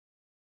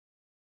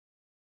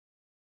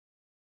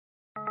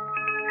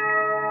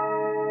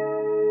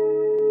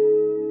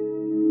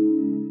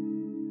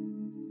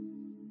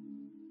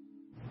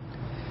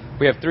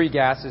We have three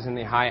gases in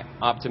the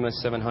HY-OPTIMA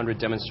 700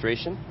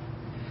 demonstration.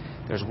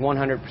 There's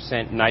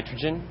 100%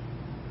 nitrogen,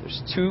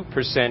 there's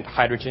 2%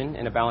 hydrogen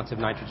in a balance of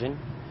nitrogen,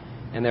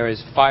 and there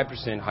is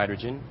 5%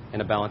 hydrogen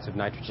in a balance of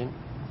nitrogen.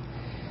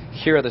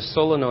 Here are the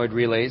solenoid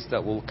relays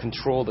that will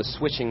control the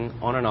switching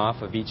on and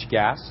off of each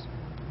gas.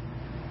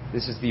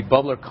 This is the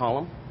bubbler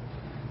column.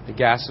 The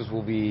gases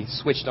will be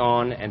switched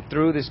on and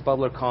through this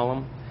bubbler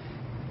column,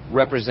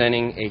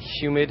 representing a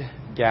humid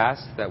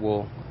gas that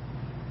will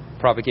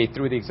propagate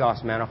through the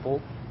exhaust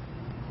manifold.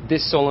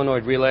 This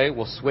solenoid relay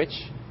will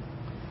switch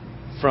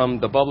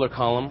from the bubbler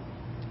column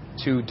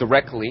to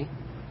directly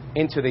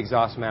into the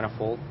exhaust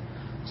manifold,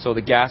 so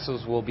the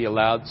gases will be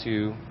allowed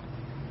to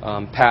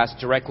pass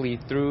directly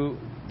through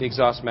the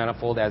exhaust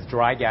manifold as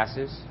dry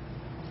gases.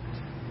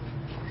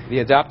 The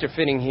adapter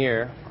fitting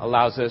here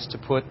allows us to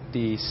put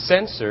the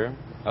sensor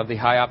of the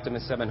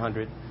HY-OPTIMA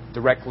 700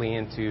 directly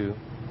into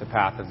the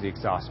path of the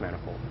exhaust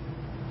manifold.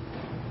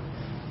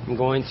 I'm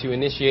going to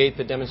initiate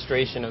the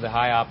demonstration of the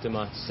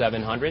HY-OPTIMA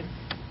 700.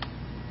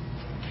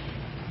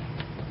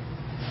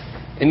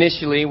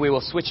 Initially, we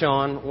will switch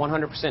on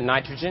 100%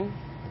 nitrogen.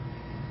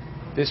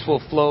 This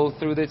will flow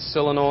through the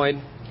solenoid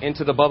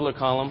into the bubbler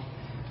column.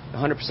 The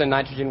 100%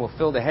 nitrogen will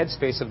fill the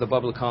headspace of the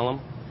bubbler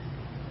column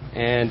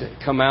and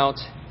come out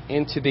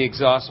into the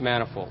exhaust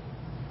manifold.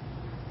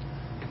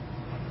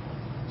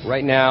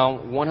 Right now,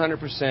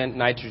 100%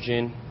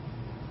 nitrogen,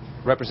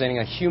 representing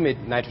a humid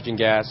nitrogen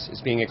gas,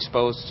 is being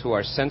exposed to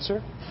our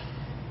sensor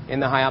in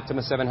the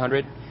HY-OPTIMA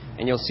 700,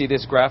 and you'll see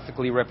this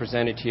graphically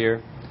represented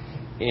here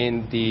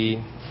in the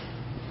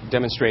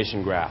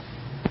demonstration graph.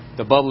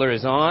 The bubbler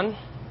is on,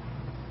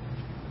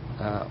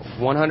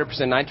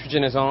 100%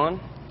 nitrogen is on,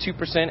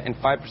 2% and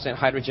 5%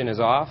 hydrogen is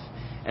off,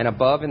 and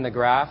above in the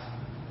graph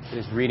it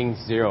is reading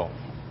 0%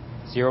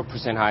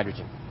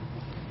 hydrogen.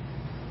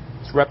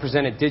 It's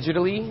represented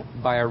digitally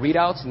by our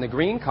readouts in the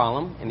green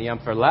column in the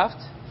upper left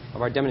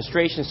of our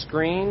demonstration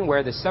screen,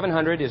 where the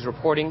 700 is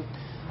reporting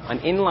an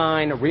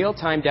inline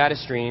real-time data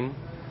stream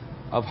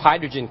of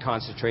hydrogen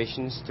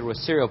concentrations through a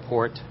serial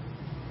port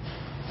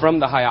from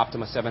the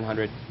HY-OPTIMA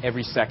 700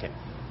 every second.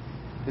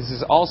 This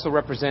is also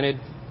represented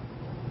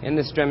in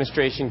this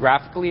demonstration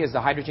graphically as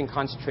the hydrogen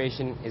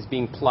concentration is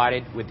being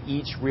plotted with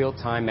each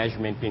real-time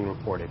measurement being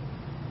reported.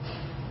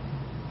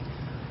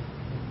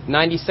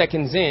 90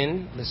 seconds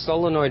in, the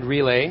solenoid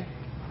relay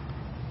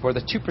for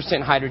the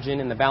 2% hydrogen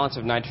and the balance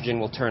of nitrogen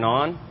will turn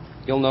on.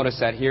 You'll notice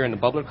that here in the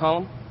bubbler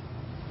column.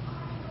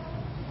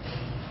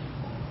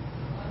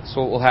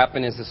 So what will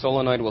happen is the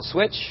solenoid will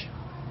switch.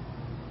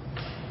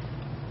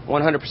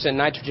 100%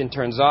 nitrogen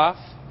turns off.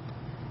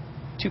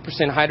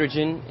 2%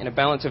 hydrogen and a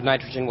balance of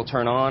nitrogen will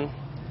turn on.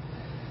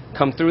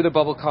 Come through the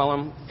bubble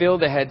column, fill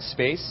the head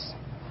space,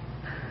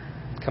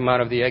 come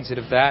out of the exit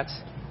of that,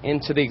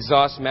 into the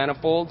exhaust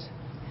manifold,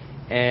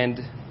 and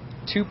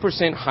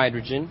 2%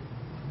 hydrogen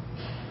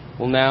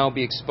will now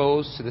be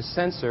exposed to the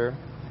sensor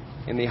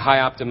in the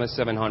HY-OPTIMA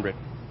 700.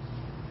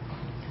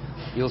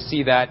 You'll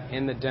see that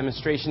in the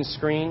demonstration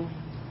screen.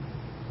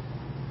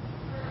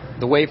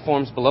 The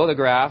waveforms below the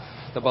graph,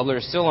 the bubbler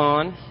is still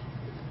on,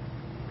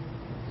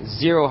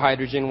 0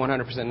 hydrogen,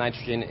 100%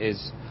 nitrogen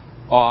is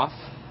off,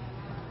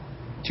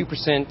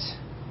 2%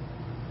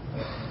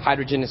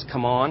 hydrogen has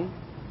come on,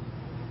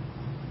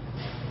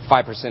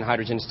 5%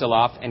 hydrogen is still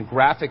off, and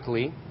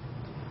graphically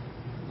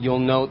you'll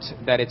note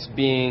that it's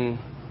being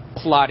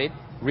plotted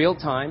real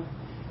time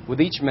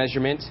with each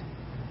measurement,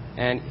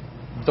 and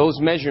those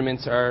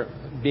measurements are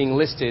being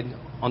listed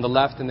on the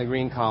left in the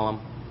green column,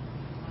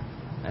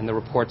 and the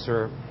reports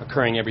are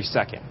occurring every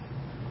second.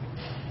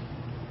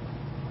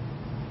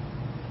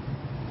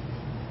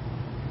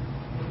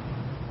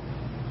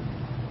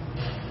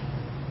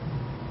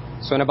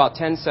 So in about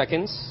 10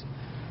 seconds,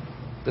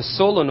 the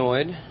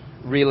solenoid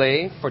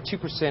relay for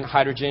 2%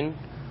 hydrogen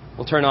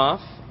will turn off,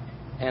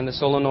 and the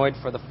solenoid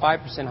for the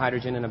 5%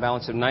 hydrogen and a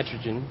balance of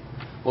nitrogen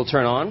will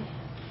turn on.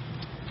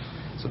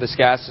 So this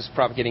gas is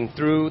propagating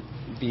through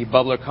the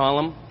bubbler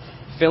column,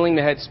 filling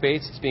the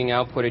headspace. It's being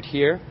outputted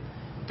here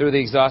through the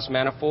exhaust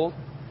manifold,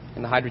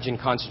 and the hydrogen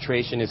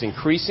concentration is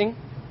increasing.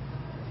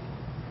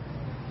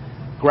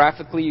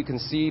 Graphically, you can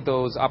see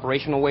those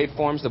operational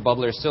waveforms. The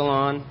bubbler is still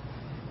on.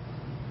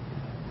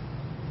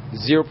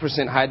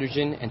 0%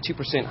 hydrogen and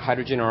 2%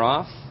 hydrogen are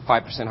off.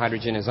 5%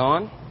 hydrogen is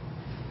on.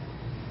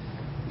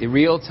 The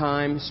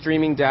real-time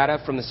streaming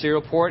data from the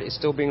serial port is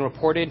still being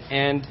reported,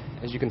 and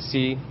as you can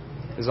see,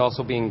 is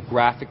also being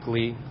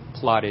graphically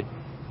plotted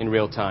in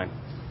real time.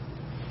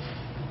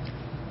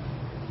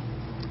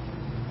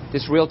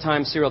 This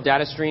real-time serial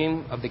data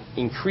stream of the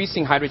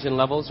increasing hydrogen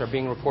levels are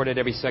being reported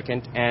every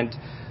second, and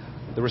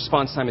the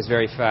response time is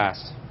very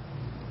fast.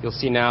 You'll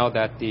see now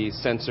that the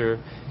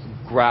sensor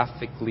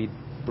graphically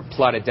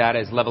plotted data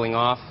is leveling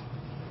off,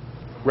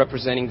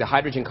 representing the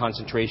hydrogen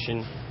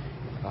concentration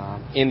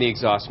in the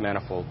exhaust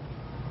manifold.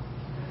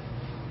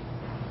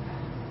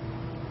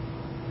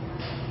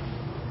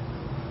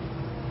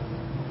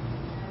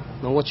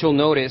 Now what you'll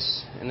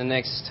notice in the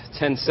next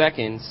 10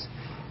 seconds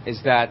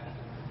is that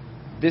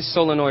this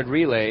solenoid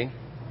relay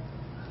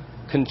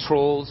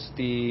controls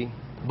the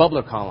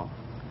bubbler column.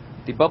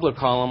 The bubbler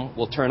column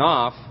will turn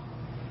off,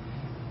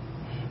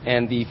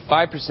 and the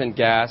 5%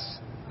 gas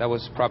that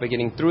was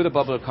propagating through the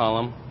bubbler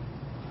column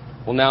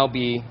will now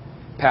be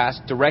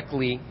passed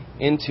directly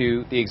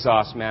into the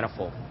exhaust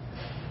manifold.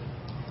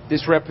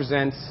 This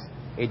represents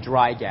a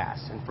dry gas,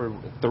 and for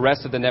the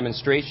rest of the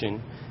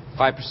demonstration,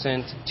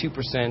 5%,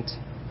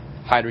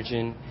 2%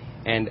 hydrogen,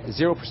 and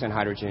 0%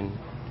 hydrogen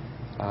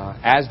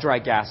as dry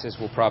gases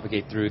will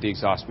propagate through the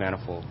exhaust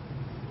manifold.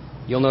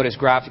 You'll notice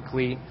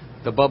graphically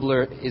the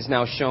bubbler is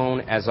now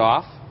shown as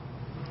off.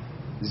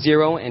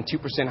 0 and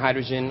 2%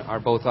 hydrogen are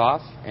both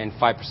off, and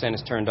 5%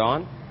 is turned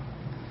on.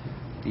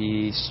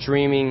 The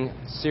streaming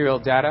serial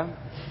data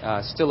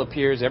still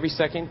appears every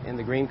second in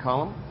the green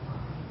column,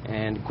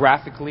 and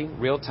graphically,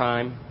 real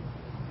time,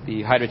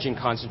 the hydrogen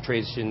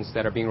concentrations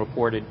that are being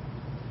reported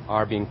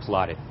are being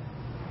plotted.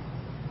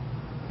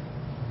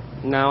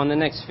 Now, in the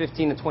next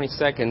 15 to 20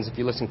 seconds, if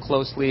you listen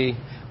closely,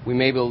 we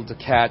may be able to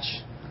catch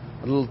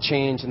a little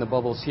change in the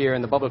bubbles here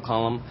in the bubble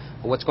column.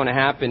 But what's going to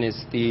happen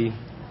is the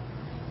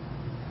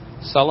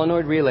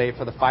solenoid relay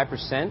for the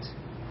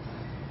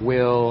 5%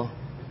 will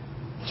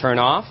turn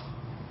off,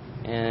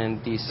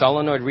 and the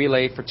solenoid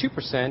relay for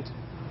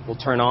 2% will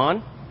turn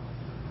on.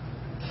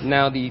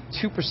 Now the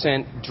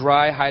 2%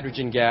 dry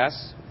hydrogen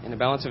gas in a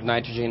balance of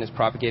nitrogen is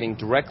propagating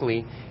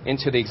directly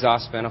into the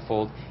exhaust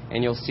manifold,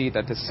 and you'll see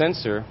that the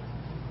sensor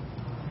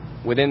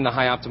within the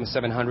HY-OPTIMA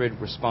 700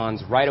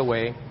 responds right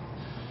away,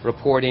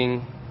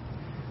 reporting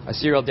a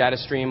serial data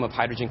stream of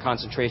hydrogen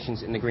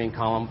concentrations in the green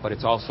column, but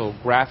it's also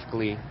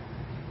graphically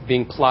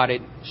being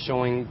plotted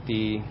showing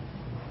the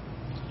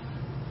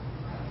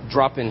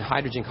drop in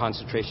hydrogen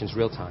concentrations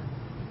real time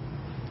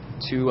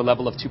to a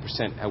level of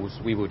 2%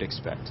 as we would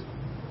expect.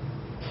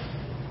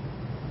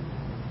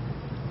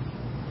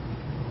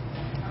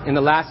 In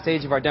the last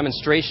stage of our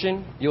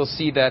demonstration, you'll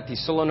see that the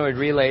solenoid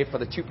relay for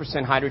the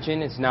 2%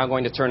 hydrogen is now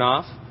going to turn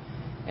off,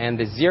 and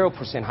the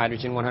 0%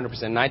 hydrogen,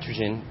 100%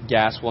 nitrogen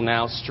gas will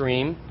now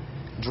stream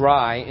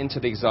dry into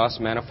the exhaust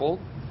manifold.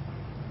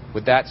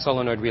 With that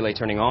solenoid relay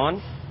turning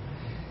on,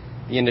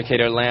 the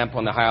indicator lamp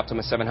on the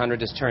HY-OPTIMA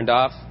 700 is turned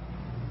off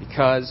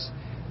because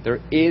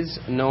there is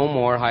no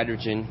more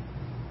hydrogen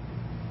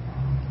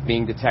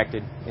being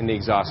detected in the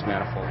exhaust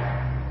manifold.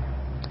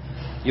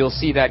 You'll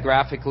see that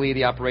graphically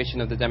the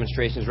operation of the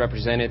demonstration is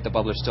represented. The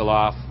bubbler is still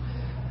off.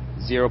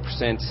 0%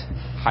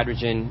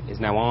 hydrogen is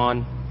now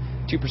on.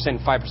 2% and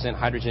 5%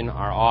 hydrogen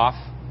are off.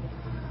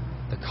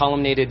 The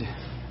columnated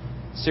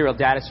serial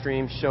data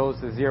stream shows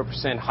the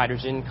 0%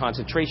 hydrogen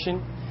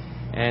concentration,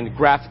 and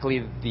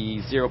graphically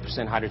the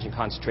 0% hydrogen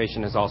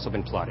concentration has also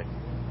been plotted.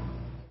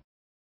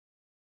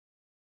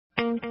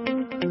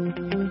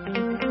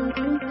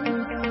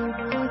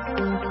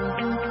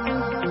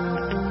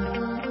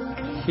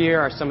 Here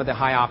are some of the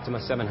HY-OPTIMA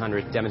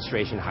 700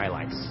 demonstration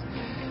highlights.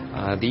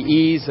 The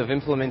ease of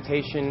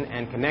implementation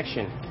and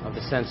connection of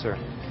the sensor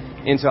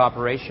into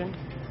operation.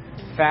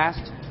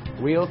 Fast,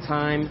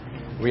 real-time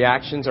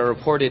reactions are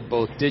reported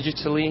both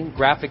digitally,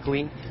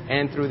 graphically,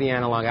 and through the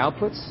analog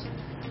outputs.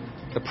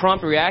 The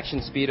prompt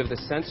reaction speed of the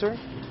sensor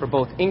for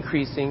both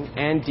increasing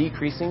and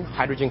decreasing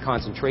hydrogen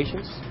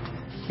concentrations.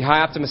 The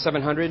HY-OPTIMA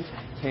 700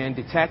 can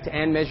detect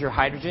and measure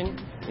hydrogen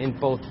in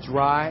both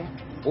dry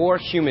or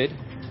humid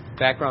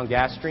background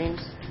gas streams.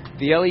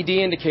 The LED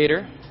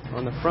indicator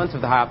on the front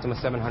of the HY-OPTIMA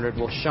 700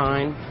 will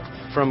shine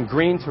from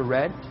green to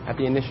red at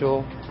the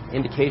initial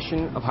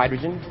indication of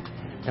hydrogen.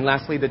 And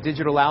lastly, the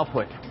digital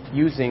output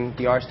using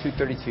the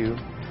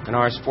RS-232 and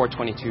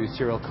RS-422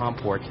 serial COM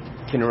port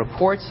can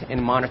report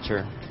and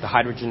monitor the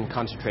hydrogen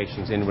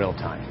concentrations in real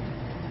time.